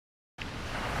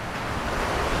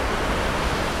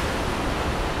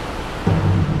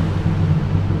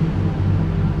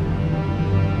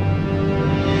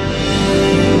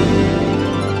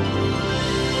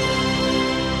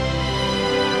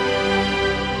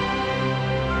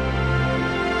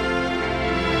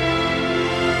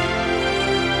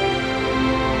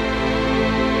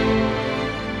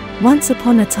Once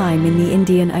upon a time in the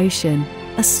Indian Ocean,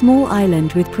 a small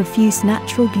island with profuse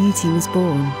natural beauty was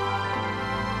born.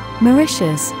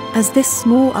 Mauritius, as this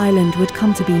small island would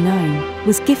come to be known,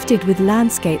 was gifted with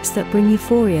landscapes that bring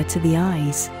euphoria to the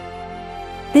eyes.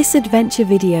 This adventure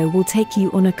video will take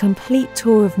you on a complete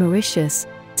tour of Mauritius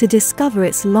to discover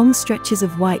its long stretches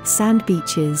of white sand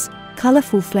beaches,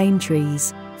 colorful flame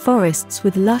trees, forests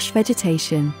with lush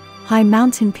vegetation, high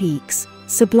mountain peaks,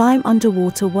 sublime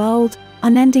underwater world,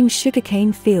 unending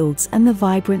sugarcane fields and the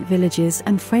vibrant villages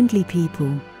and friendly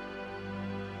people.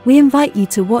 We invite you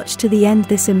to watch to the end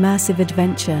this immersive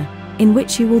adventure, in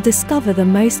which you will discover the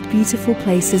most beautiful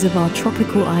places of our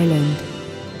tropical island.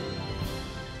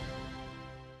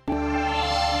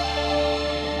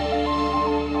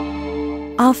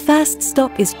 Our first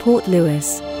stop is Port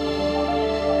Louis.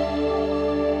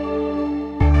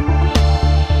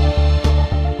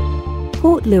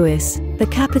 Port Louis, the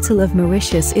capital of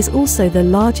Mauritius, is also the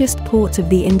largest port of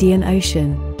the Indian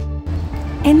Ocean.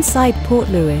 Inside Port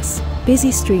Louis,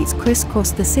 busy streets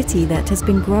crisscross the city that has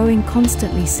been growing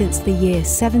constantly since the year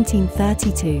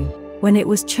 1732, when it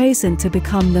was chosen to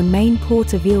become the main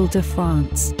port of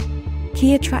Ile-de-France.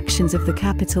 Key attractions of the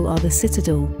capital are the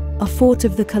Citadel, a fort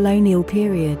of the colonial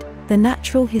period, the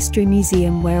Natural History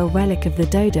Museum where a relic of the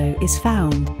dodo is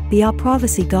found, the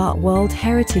Pamplemousses Garden World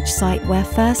Heritage Site where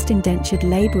first indentured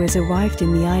laborers arrived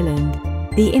in the island,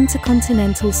 the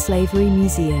Intercontinental Slavery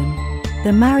Museum,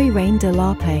 the Marie Reine de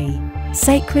la Paix,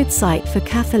 sacred site for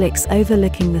Catholics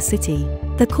overlooking the city,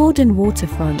 the Cordon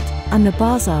waterfront, and the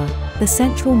Bazaar, the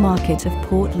central market of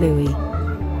Port Louis.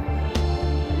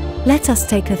 Let us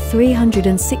take a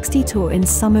 360 tour in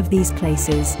some of these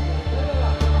places.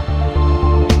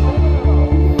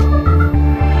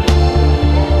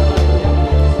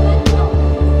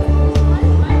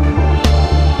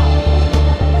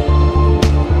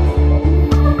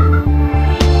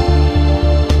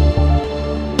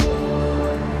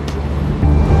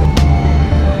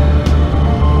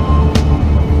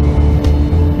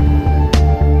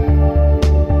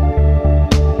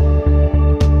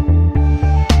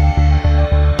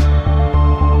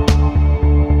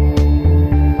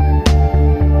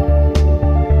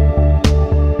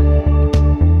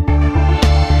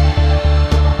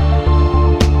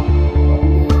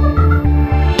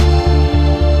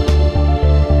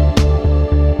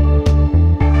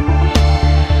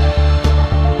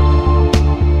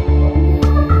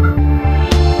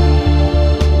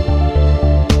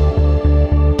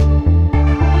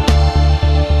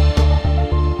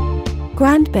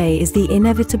 Grand Bay is the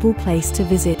inevitable place to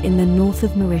visit in the north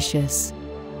of Mauritius.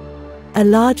 A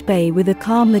large bay with a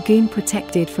calm lagoon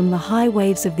protected from the high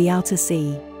waves of the outer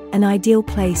sea, an ideal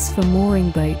place for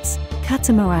mooring boats,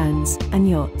 catamarans, and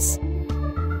yachts.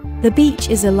 The beach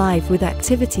is alive with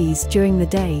activities during the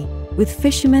day, with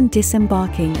fishermen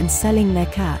disembarking and selling their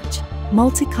catch,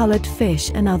 multicolored fish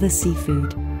and other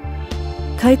seafood.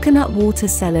 Coconut water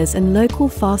sellers and local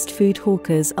fast food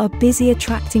hawkers are busy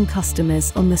attracting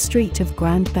customers on the street of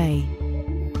Grand Bay.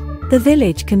 The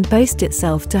village can boast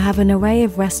itself to have an array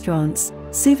of restaurants,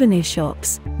 souvenir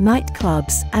shops,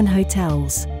 nightclubs, and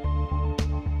hotels.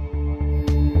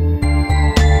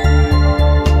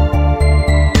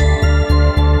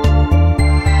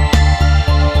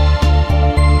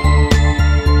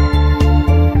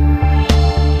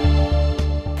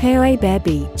 Pereybere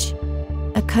Beach,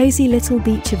 a cozy little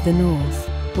beach of the north,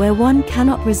 where one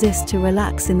cannot resist to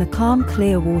relax in the calm,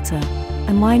 clear water,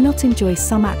 and why not enjoy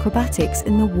some acrobatics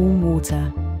in the warm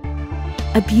water.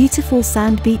 A beautiful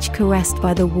sand beach caressed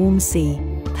by the warm sea,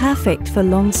 perfect for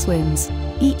long swims.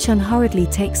 Each unhurriedly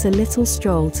takes a little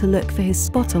stroll to look for his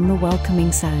spot on the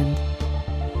welcoming sand.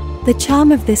 The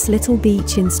charm of this little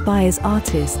beach inspires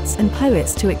artists and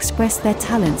poets to express their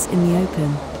talents in the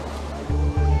open.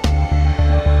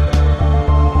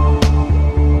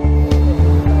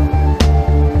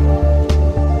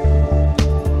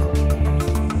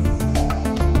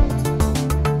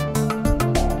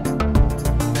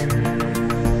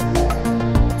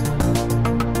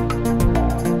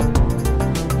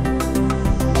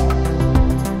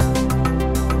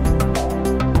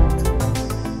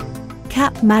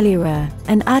 Malheureux,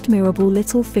 an admirable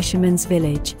little fisherman's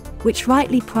village, which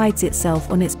rightly prides itself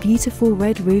on its beautiful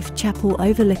red-roofed chapel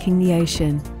overlooking the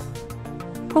ocean.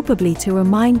 Probably to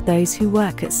remind those who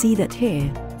work at sea that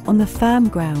here, on the firm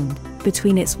ground,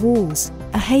 between its walls,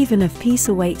 a haven of peace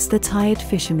awaits the tired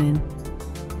fishermen.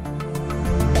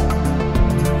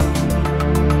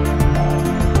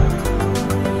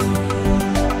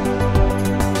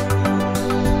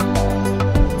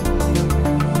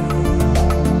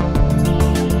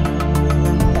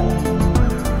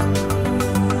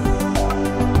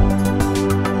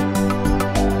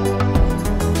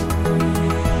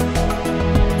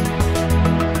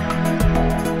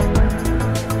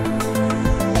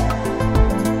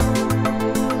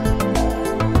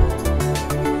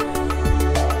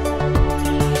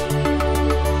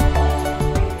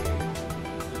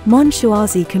 Mon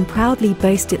Choisy can proudly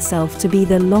boast itself to be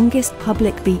the longest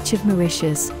public beach of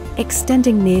Mauritius,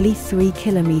 extending nearly 3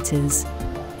 kilometers.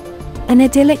 An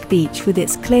idyllic beach with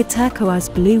its clear turquoise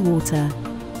blue water.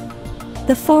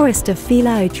 The forest of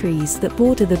phylao trees that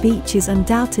border the beach is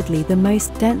undoubtedly the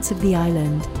most dense of the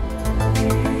island.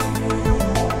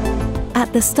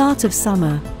 At the start of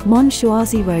summer, Mon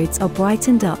Choisy roads are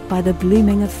brightened up by the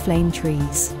blooming of flame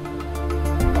trees.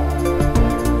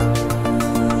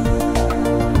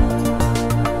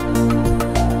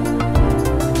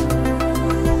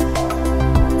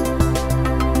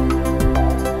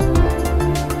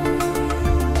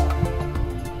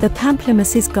 The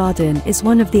Pamplemousses Garden is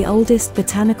one of the oldest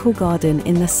botanical gardens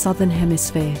in the southern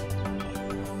hemisphere.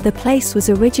 The place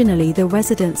was originally the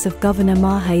residence of Governor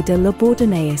Malheureux de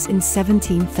l'Abordonnais in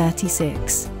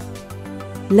 1736.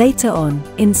 Later on,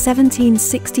 in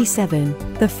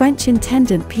 1767, the French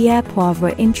intendant Pierre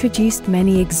Poivre introduced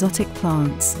many exotic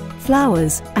plants,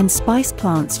 flowers, and spice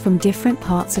plants from different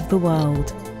parts of the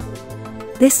world.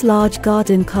 This large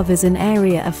garden covers an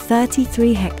area of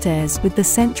 33 hectares, with the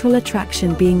central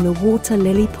attraction being the water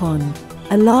lily pond,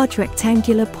 a large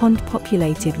rectangular pond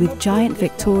populated with giant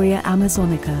Victoria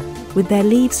amazonica, with their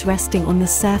leaves resting on the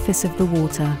surface of the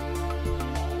water.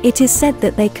 It is said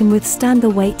that they can withstand the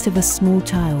weight of a small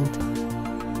child.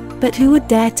 But who would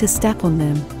dare to step on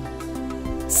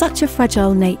them? Such a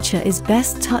fragile nature is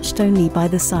best touched only by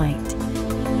the sight.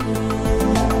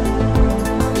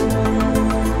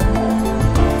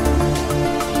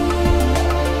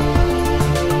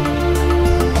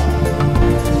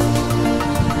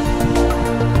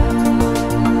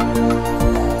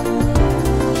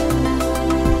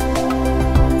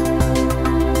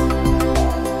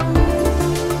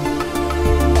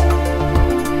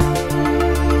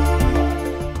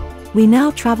 We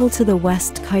now travel to the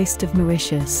west coast of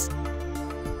Mauritius.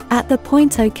 At the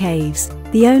Pointe Caves,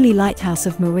 the only lighthouse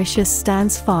of Mauritius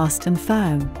stands fast and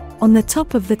firm, on the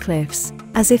top of the cliffs,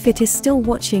 as if it is still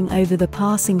watching over the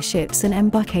passing ships and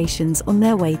embarkations on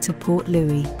their way to Port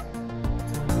Louis.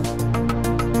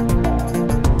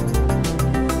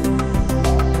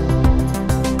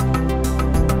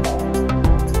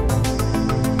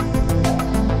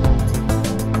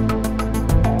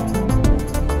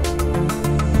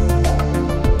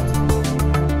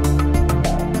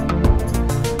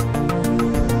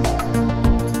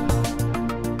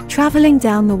 Traveling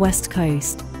down the west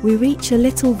coast, we reach a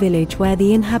little village where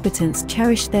the inhabitants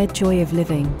cherish their joy of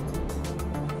living.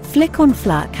 Flic on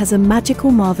Flac has a magical,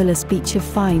 marvelous beach of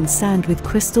fine sand with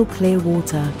crystal clear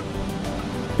water.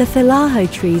 The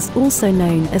phylao trees, also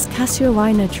known as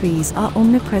casuarina trees, are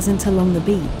omnipresent along the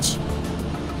beach.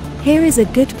 Here is a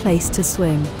good place to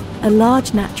swim, a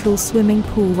large natural swimming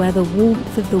pool where the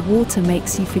warmth of the water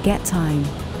makes you forget time.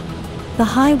 The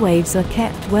high waves are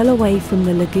kept well away from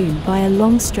the lagoon by a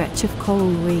long stretch of coral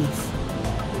reef.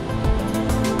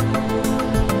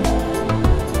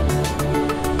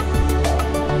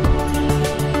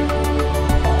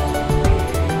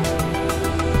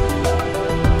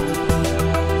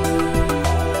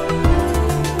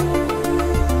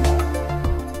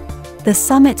 The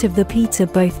summit of the Pieter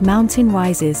mountain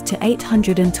rises to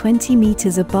 820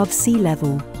 meters above sea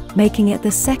level, making it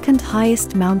the second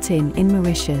highest mountain in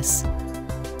Mauritius.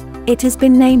 It has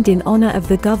been named in honor of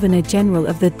the Governor-General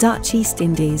of the Dutch East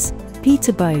Indies,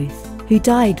 Pieter, who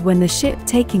died when the ship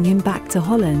taking him back to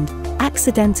Holland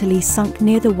accidentally sunk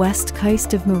near the west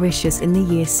coast of Mauritius in the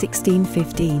year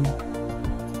 1615.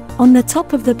 On the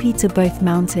top of the Pieter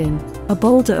mountain, a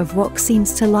boulder of rock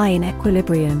seems to lie in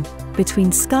equilibrium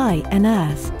between sky and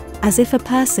earth, as if a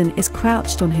person is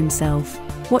crouched on himself,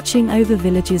 watching over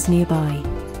villages nearby.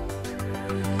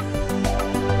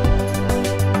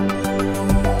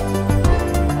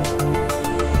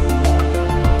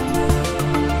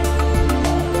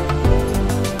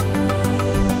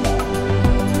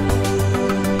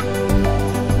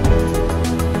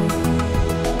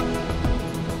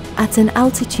 At an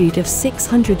altitude of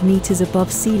 600 meters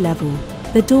above sea level,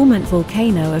 the dormant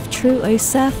volcano of Trou au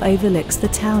Cerfs overlooks the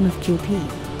town of Complete.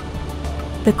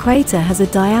 The crater has a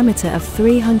diameter of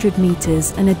 300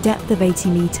 meters and a depth of 80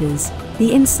 meters,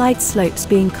 the inside slopes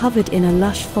being covered in a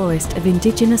lush forest of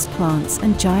indigenous plants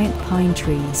and giant pine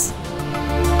trees.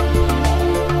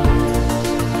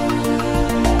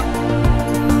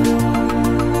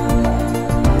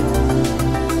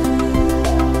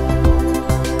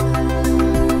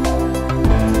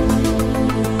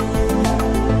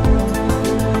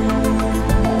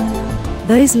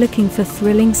 Those looking for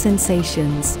thrilling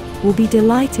sensations will be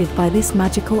delighted by this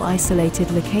magical isolated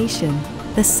location,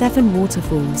 the 7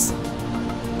 waterfalls.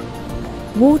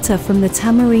 Water from the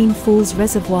Chamarel Falls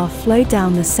reservoir flow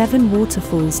down the 7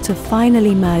 waterfalls to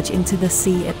finally merge into the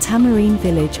sea at Chamarel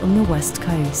village on the west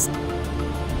coast.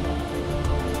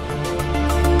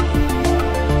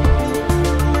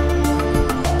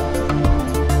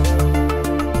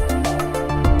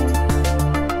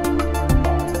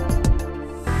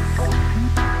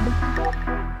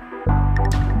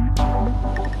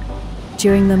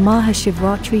 During the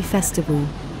Mahashivratri festival,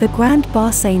 the Grand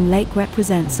Bassin Lake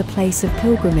represents a place of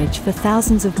pilgrimage for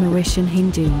thousands of Mauritian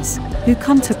Hindus, who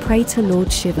come to pray to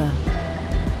Lord Shiva.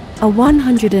 A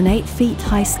 108 feet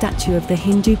high statue of the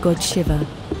Hindu god Shiva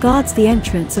guards the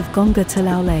entrance of Ganga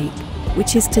Talao Lake,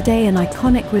 which is today an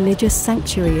iconic religious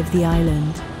sanctuary of the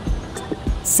island.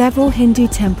 Several Hindu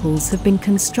temples have been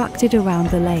constructed around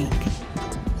the lake.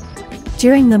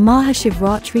 During the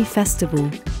Mahashivratri festival,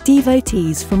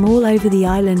 devotees from all over the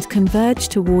island converge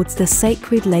towards the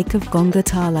sacred lake of Ganga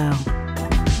Talao.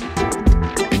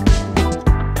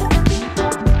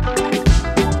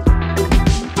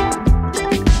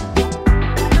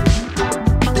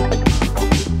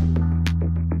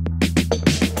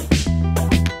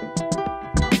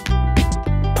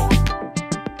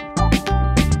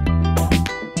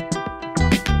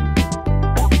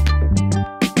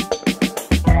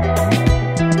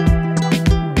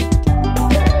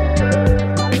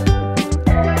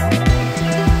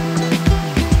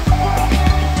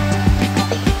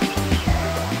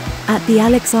 At the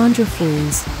Alexandra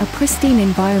Falls, a pristine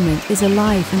environment is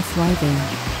alive and thriving.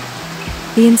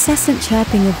 The incessant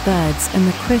chirping of birds and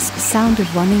the crisp sound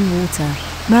of running water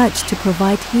merge to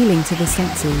provide healing to the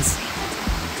senses.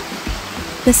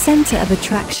 The center of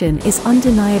attraction is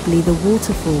undeniably the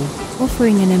waterfall,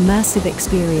 offering an immersive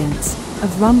experience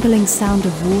of rumbling sound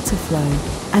of water flow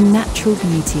and natural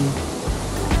beauty.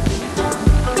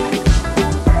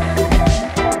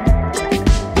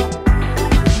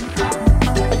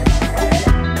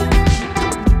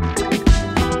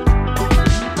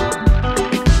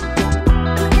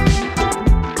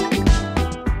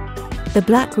 The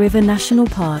Black River National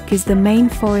Park is the main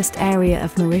forest area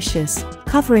of Mauritius,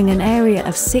 covering an area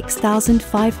of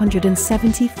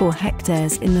 6,574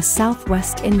 hectares in the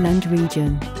southwest inland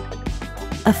region.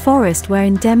 A forest where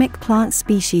endemic plant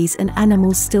species and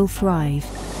animals still thrive,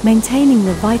 maintaining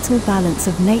the vital balance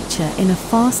of nature in a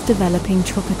fast-developing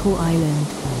tropical island.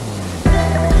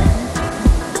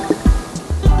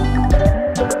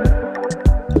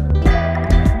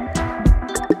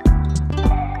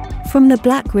 From the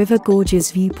Black River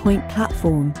Gorge's viewpoint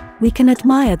platform, we can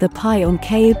admire the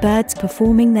Pereybere birds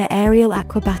performing their aerial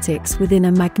acrobatics within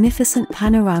a magnificent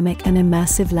panoramic and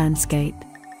immersive landscape.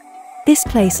 This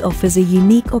place offers a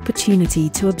unique opportunity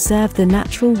to observe the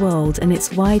natural world and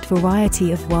its wide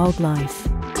variety of wildlife.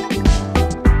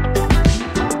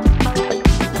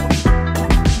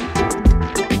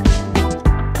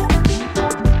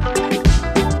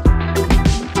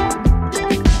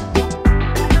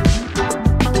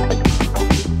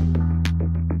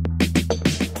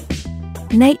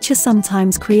 Nature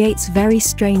sometimes creates very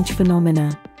strange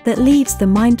phenomena that leaves the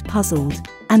mind puzzled,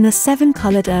 and the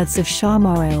 7-colored earths of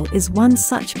Chamarel is one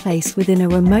such place within a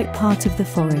remote part of the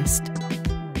forest.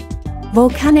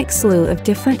 Volcanic soil of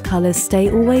different colors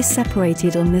stay always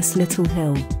separated on this little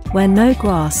hill, where no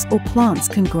grass or plants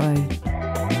can grow.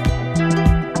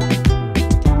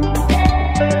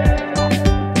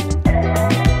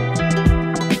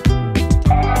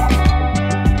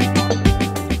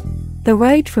 The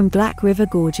road from Black River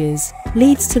Gorges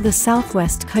leads to the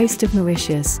southwest coast of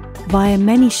Mauritius via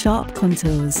many sharp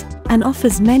contours and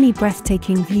offers many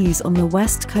breathtaking views on the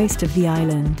west coast of the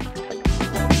island.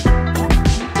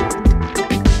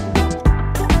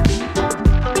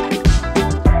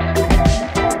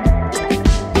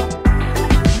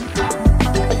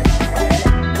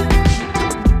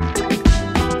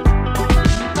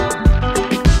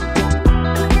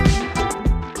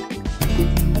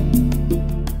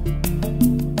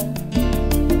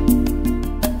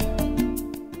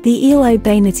 The Île aux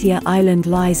Bénitiers Island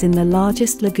lies in the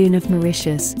largest lagoon of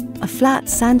Mauritius, a flat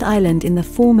sand island in the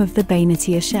form of the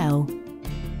Bénitier shell.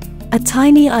 A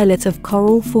tiny islet of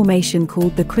coral formation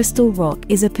called the Crystal Rock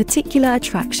is a particular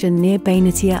attraction near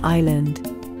Bénitier Island.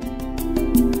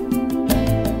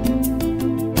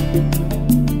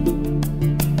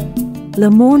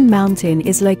 Le Morne mountain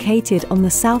is located on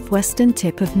the southwestern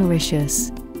tip of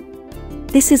Mauritius.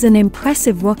 This is an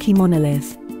impressive rocky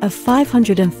monolith of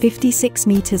 556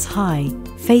 meters high,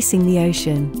 facing the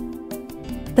ocean.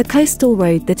 The coastal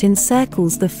road that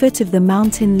encircles the foot of the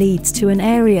mountain leads to an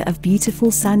area of beautiful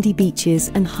sandy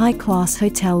beaches and high-class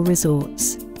hotel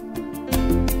resorts.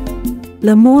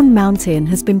 Le Morne Mountain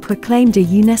has been proclaimed a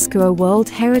UNESCO World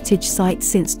Heritage Site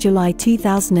since July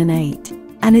 2008,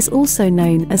 and is also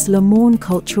known as Le Morne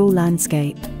Cultural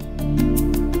Landscape.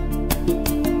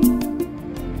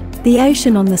 The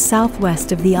ocean on the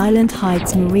southwest of the island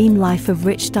hides marine life of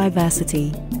rich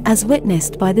diversity, as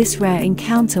witnessed by this rare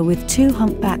encounter with two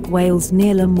humpback whales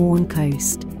near Le Morne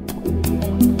coast.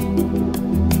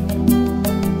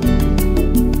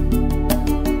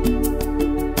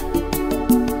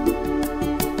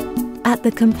 At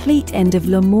the complete end of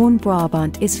Le Morne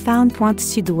Brabant is found Pointe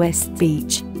Sud-Ouest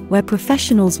Beach, where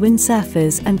professionals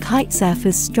windsurfers and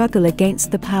kitesurfers struggle against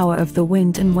the power of the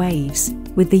wind and waves,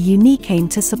 with the unique aim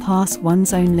to surpass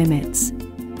one's own limits.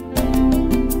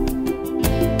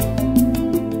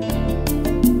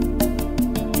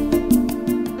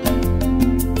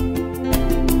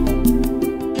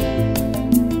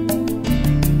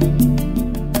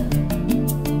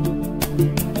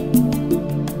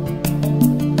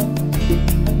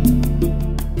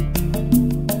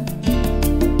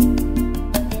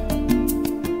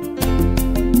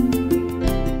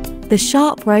 The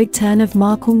sharp road turn of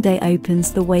Macondé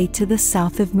opens the way to the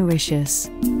south of Mauritius.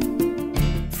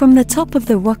 From the top of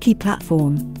the rocky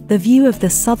platform, the view of the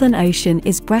Southern Ocean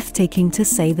is breathtaking to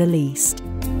say the least.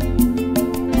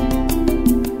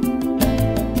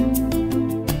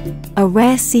 A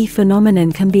rare sea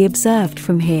phenomenon can be observed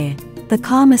from here. The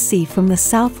calmer sea from the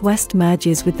southwest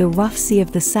merges with the rough sea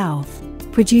of the south,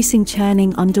 producing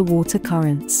churning underwater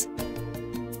currents.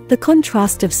 The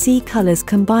contrast of sea colors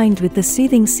combined with the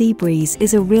soothing sea breeze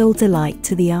is a real delight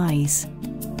to the eyes.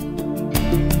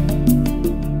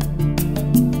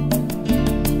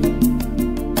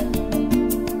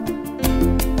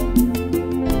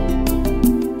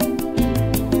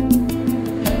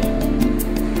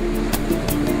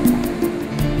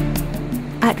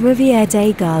 At Rivière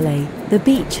des Galets, the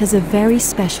beach has a very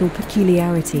special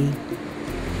peculiarity.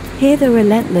 Here the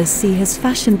relentless sea has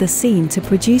fashioned the scene to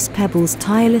produce pebbles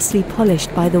tirelessly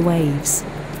polished by the waves.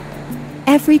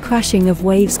 Every crashing of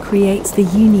waves creates the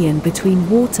union between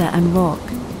water and rock,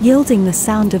 yielding the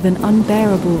sound of an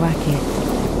unbearable racket.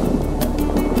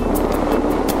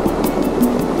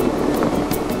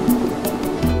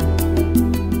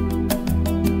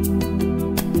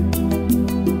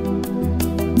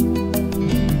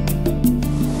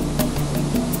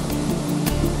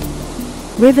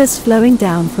 Rivers flowing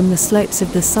down from the slopes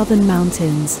of the southern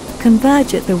mountains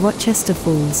converge at the Rochester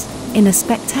Falls, in a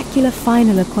spectacular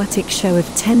final aquatic show of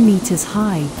 10 meters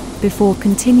high, before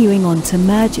continuing on to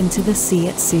merge into the sea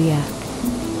at Souillac.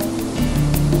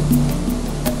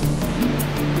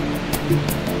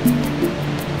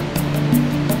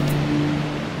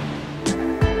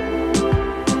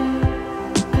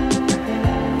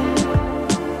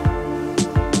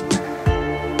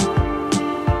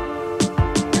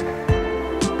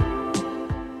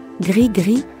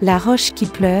 Gris, la roche qui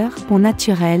pleure, Pont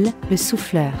naturel, le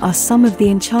souffleur are some of the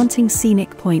enchanting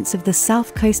scenic points of the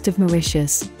south coast of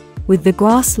Mauritius. With the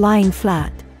grass lying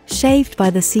flat, shaved by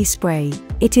the sea spray,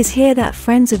 it is here that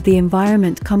friends of the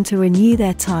environment come to renew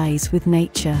their ties with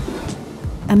nature.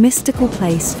 A mystical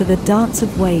place for the dance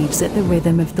of waves at the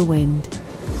rhythm of the wind.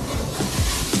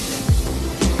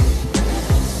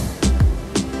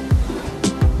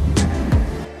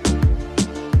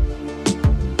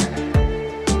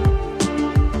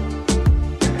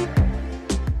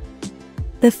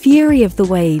 The fury of the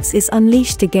waves is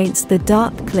unleashed against the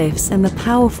dark cliffs, and the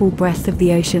powerful breath of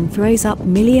the ocean throws up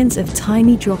millions of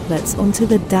tiny droplets onto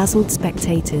the dazzled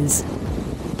spectators.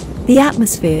 The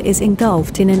atmosphere is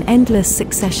engulfed in an endless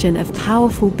succession of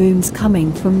powerful booms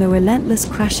coming from the relentless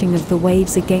crashing of the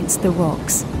waves against the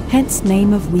rocks, hence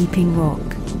name of Weeping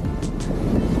Rock.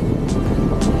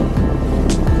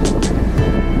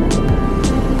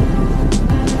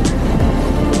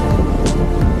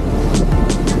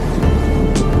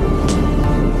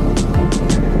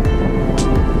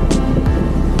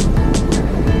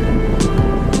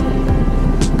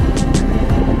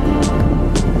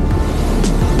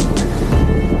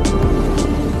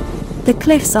 The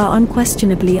cliffs are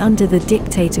unquestionably under the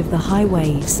dictate of the high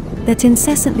waves that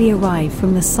incessantly arrive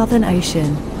from the Southern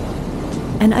Ocean,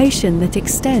 an ocean that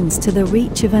extends to the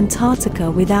reach of Antarctica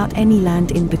without any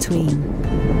land in between.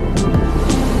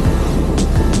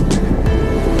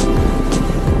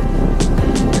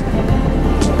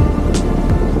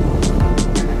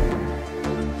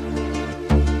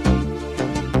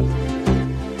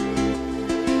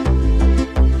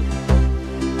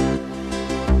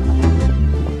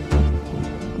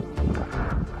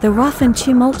 The rough and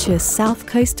tumultuous south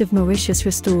coast of Mauritius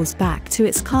restores back to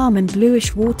its calm and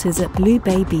bluish waters at Blue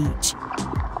Bay Beach.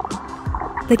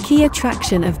 The key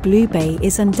attraction of Blue Bay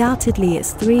is undoubtedly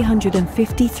its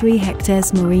 353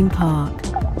 hectares marine park.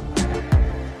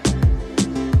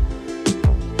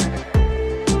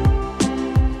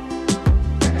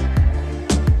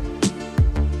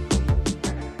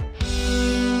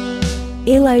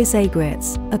 Île aux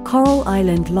Aigrettes, a coral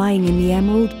island lying in the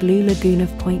emerald blue lagoon of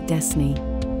Pointe Destiny.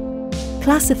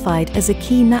 Classified as a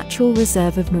key natural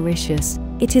reserve of Mauritius,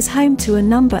 it is home to a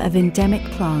number of endemic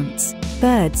plants,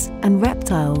 birds, and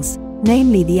reptiles,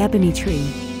 namely the ebony tree,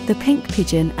 the pink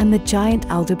pigeon and the giant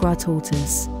Aldabra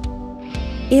tortoise.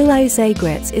 Île aux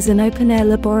Aigrettes is an open-air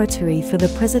laboratory for the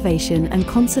preservation and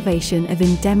conservation of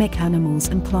endemic animals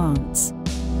and plants.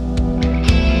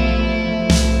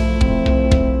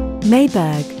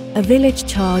 Mayberg, a village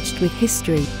charged with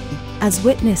history, as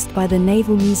witnessed by the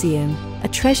Naval Museum, a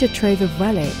treasure trove of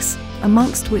relics,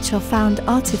 amongst which are found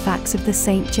artifacts of the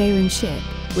St. Jaron ship,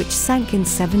 which sank in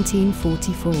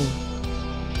 1744.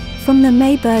 From the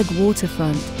Mayberg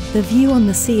waterfront, the view on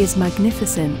the sea is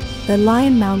magnificent. The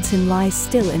Lion Mountain lies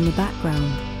still in the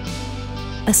background.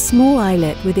 A small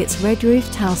islet with its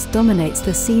red-roofed house dominates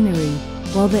the scenery,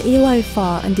 while the Île aux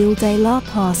Phares and Île de la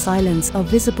Passe islands are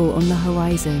visible on the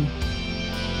horizon.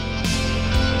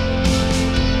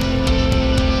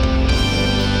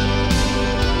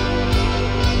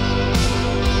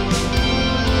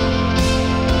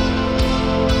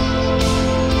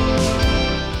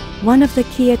 One of the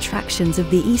key attractions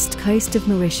of the east coast of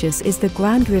Mauritius is the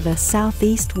Grand River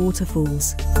Southeast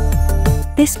Waterfalls.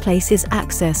 This place is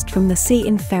accessed from the sea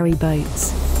in ferry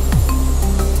boats.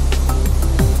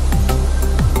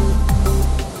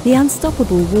 The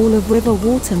unstoppable wall of river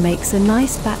water makes a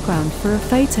nice background for a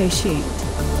photo shoot.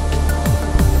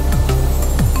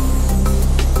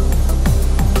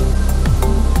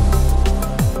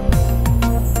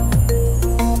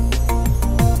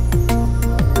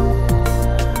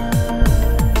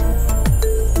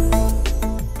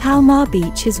 Palmar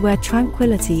Beach is where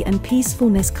tranquility and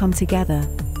peacefulness come together.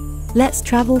 Let's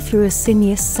travel through a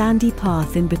sinuous sandy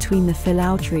path in between the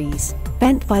philao trees,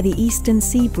 bent by the eastern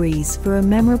sea breeze for a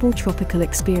memorable tropical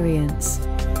experience.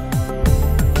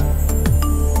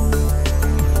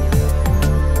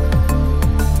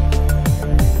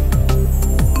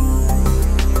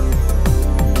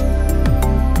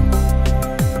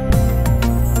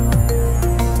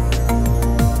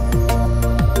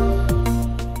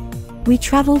 We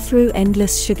travel through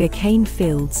endless sugar cane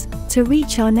fields to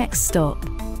reach our next stop.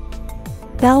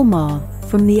 Belmar,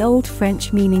 from the Old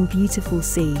French meaning beautiful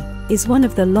sea, is one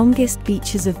of the longest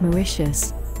beaches of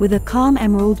Mauritius, with a calm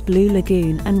emerald blue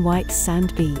lagoon and white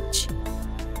sand beach.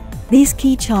 These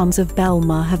key charms of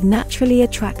Belmar have naturally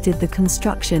attracted the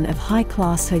construction of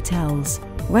high-class hotels,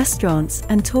 restaurants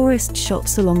and tourist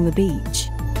shops along the beach.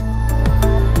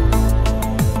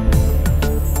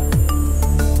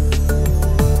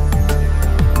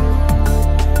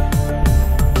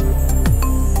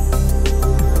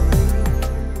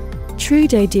 Trou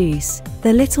d'Eau-Douce,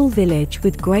 the little village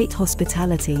with great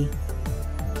hospitality.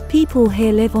 People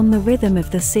here live on the rhythm of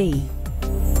the sea.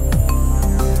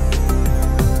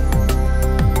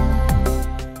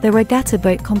 The regatta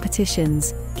boat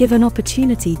competitions give an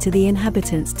opportunity to the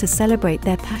inhabitants to celebrate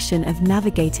their passion of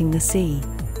navigating the sea.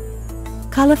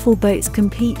 Colourful boats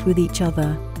compete with each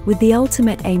other, with the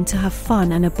ultimate aim to have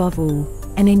fun and above all,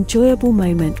 an enjoyable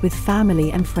moment with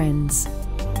family and friends.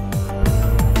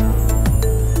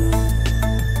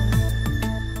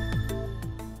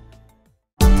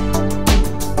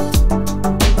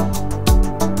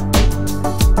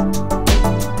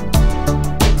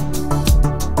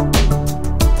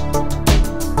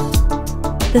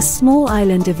 The small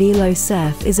island of Île aux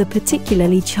Cerfs is a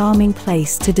particularly charming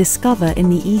place to discover in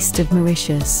the east of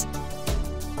Mauritius.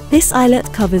 This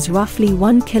islet covers roughly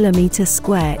 1 kilometre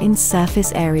square in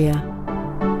surface area.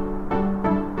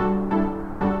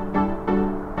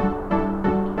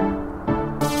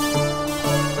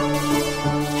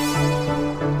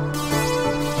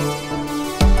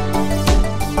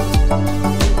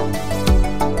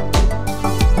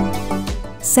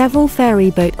 Several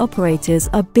ferry boat operators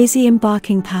are busy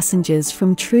embarking passengers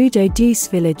from Trou d'Eau-Douce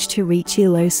village to reach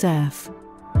Île aux Cerfs.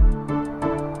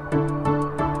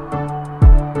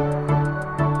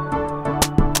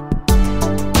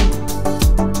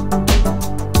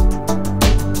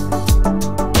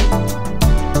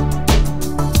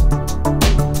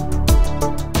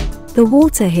 The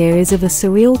water here is of a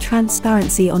surreal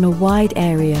transparency on a wide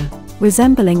area,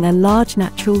 resembling a large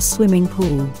natural swimming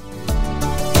pool.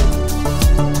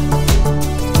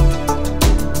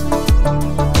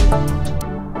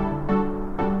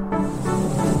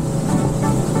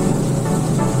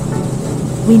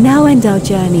 We now end our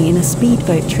journey in a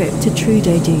speedboat trip to Trou.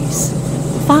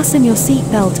 Fasten your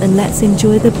seatbelt and let's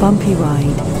enjoy the bumpy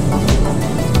ride.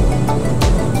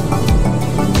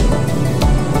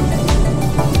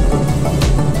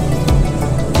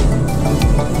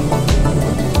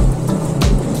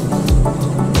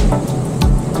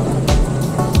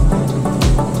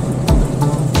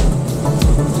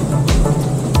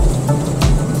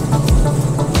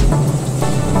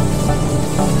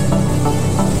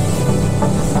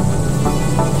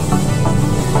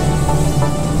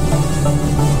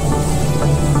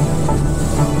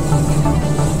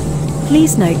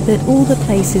 Please note that all the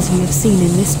places you have seen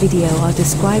in this video are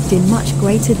described in much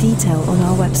greater detail on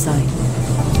our website.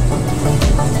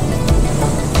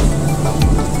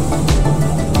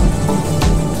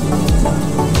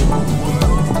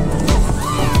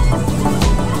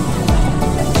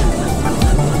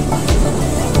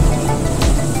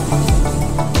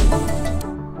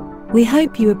 We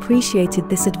hope you appreciated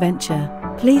this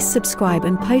adventure. Please subscribe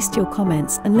and post your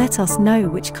comments and let us know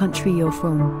which country you're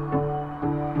from.